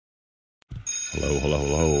Hello, hello,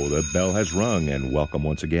 hello. The bell has rung, and welcome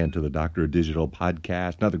once again to the Dr. of Digital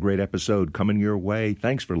podcast. Another great episode coming your way.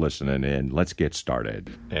 Thanks for listening in. Let's get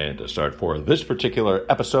started. And to start for this particular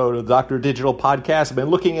episode of the Dr. of Digital podcast, I've been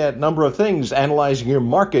looking at a number of things, analyzing your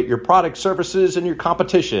market, your product, services, and your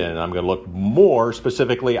competition. I'm going to look more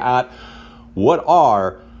specifically at what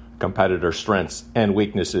are competitor strengths and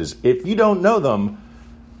weaknesses. If you don't know them,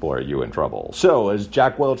 boy, are you in trouble. So, as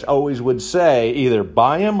Jack Welch always would say, either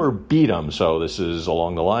buy them or beat them. So this is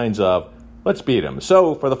along the lines of, let's beat them.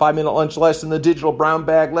 So for the 5-minute lunch lesson, the digital brown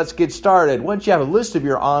bag, let's get started. Once you have a list of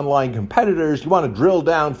your online competitors, you want to drill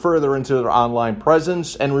down further into their online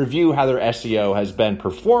presence and review how their SEO has been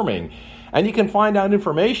performing. And you can find out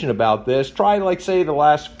information about this. Try, say, the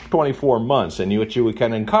last 24 months. And what you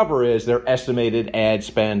can uncover is their estimated ad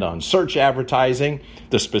spend on search advertising,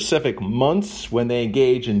 the specific months when they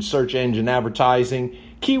engage in search engine advertising,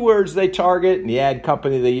 keywords they target, and the ad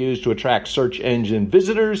company they use to attract search engine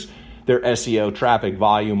visitors, their SEO traffic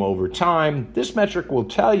volume over time. This metric will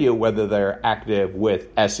tell you whether they're active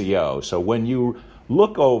with SEO. So when you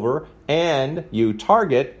look over and you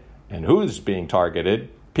target, and who's being targeted,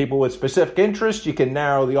 people with specific interests, you can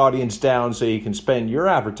narrow the audience down so you can spend your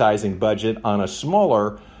advertising budget on a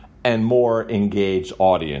smaller and more engaged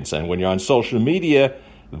audience. And when you're on social media,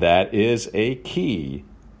 that is a key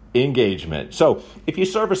engagement. So if you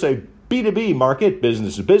service a B2B market,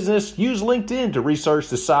 business to business, use LinkedIn to research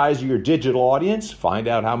the size of your digital audience, find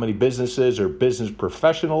out how many businesses or business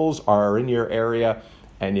professionals are in your area,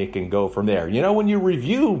 and you can go from there. You know, when you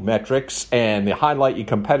review metrics and they highlight your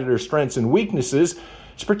competitor strengths and weaknesses,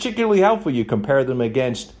 it's particularly helpful you compare them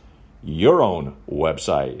against your own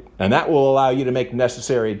website. And that will allow you to make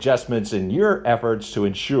necessary adjustments in your efforts to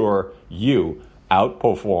ensure you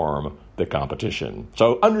outperform the competition.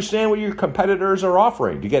 So understand what your competitors are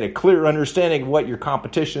offering. To get a clear understanding of what your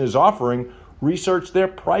competition is offering, research their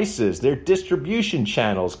prices, their distribution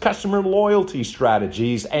channels, customer loyalty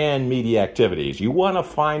strategies, and media activities. You want to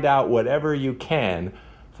find out whatever you can.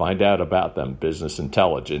 Find out about them, business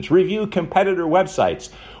intelligence. Review competitor websites.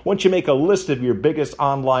 Once you make a list of your biggest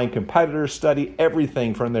online competitors, study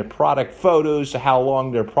everything from their product photos to how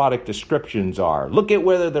long their product descriptions are. Look at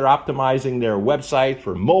whether they're optimizing their website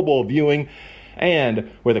for mobile viewing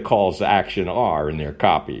and where the calls to action are in their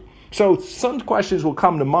copy. So some questions will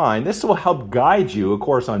come to mind. This will help guide you, of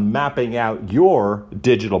course, on mapping out your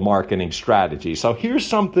digital marketing strategy. So here's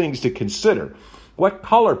some things to consider. What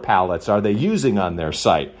color palettes are they using on their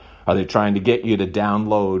site? Are they trying to get you to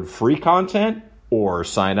download free content or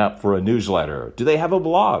sign up for a newsletter? Do they have a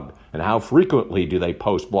blog? And how frequently do they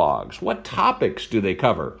post blogs? What topics do they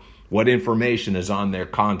cover? What information is on their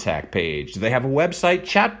contact page? Do they have a website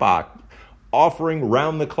chatbot offering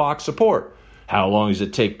round-the-clock support? How long does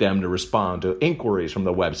it take them to respond to inquiries from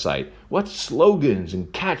the website? What slogans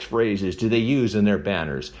and catchphrases do they use in their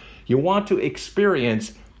banners? You want to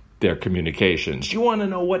experience their communications. You want to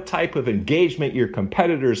know what type of engagement your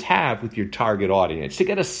competitors have with your target audience. To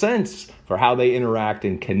get a sense for how they interact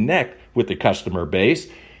and connect with the customer base,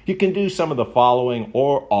 you can do some of the following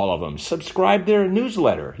or all of them. Subscribe their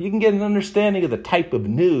newsletter. You can get an understanding of the type of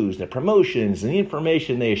news, the promotions, and the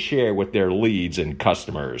information they share with their leads and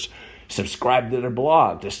customers. Subscribe to their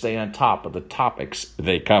blog to stay on top of the topics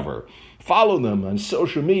they cover. Follow them on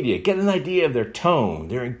social media. Get an idea of their tone,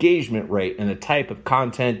 their engagement rate, and the type of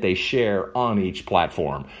content they share on each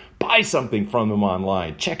platform. Buy something from them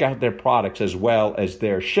online. Check out their products as well as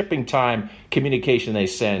their shipping time, communication they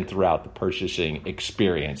send throughout the purchasing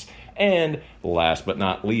experience. And last but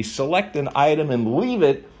not least, select an item and leave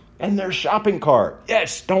it in their shopping cart.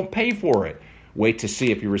 Yes, don't pay for it. Wait to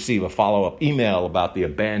see if you receive a follow-up email about the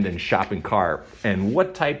abandoned shopping cart and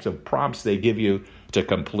what types of prompts they give you to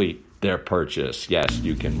complete their purchase. Yes,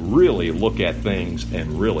 you can really look at things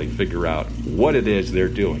and really figure out what it is they're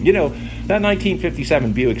doing. You know, that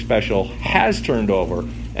 1957 Buick Special has turned over,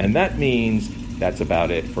 and that means that's about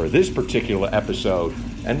it for this particular episode.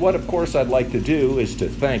 And what, of course, I'd like to do is to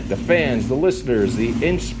thank the fans, the listeners, the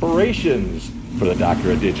inspirations for the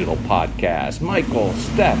Dr. of Digital podcast. Michael,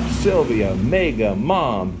 Steph, Sylvia, Mega,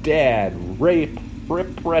 Mom, Dad, Rip,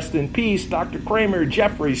 rest in peace, Dr. Kramer,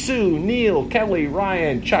 Jeffrey, Sue, Neil, Kelly,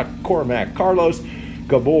 Ryan, Chuck, Cormac, Carlos,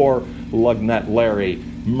 Gabor, Lugnut, Larry,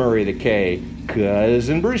 Murray the K,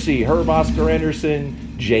 Cousin Brucey, Herb, Oscar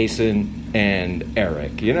Anderson, Jason, and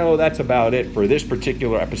Eric. You know, that's about it for this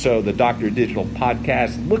particular episode of the Dr. Digital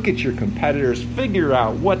podcast. Look at your competitors, figure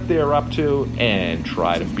out what they're up to, and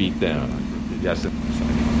try to beat them. Yes,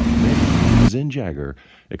 Zen Jagger,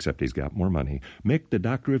 except he's got more money. Mick, the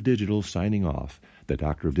Doctor of Digital, signing off. The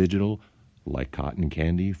Doctor of Digital, like cotton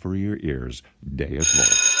candy for your ears, day of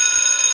full.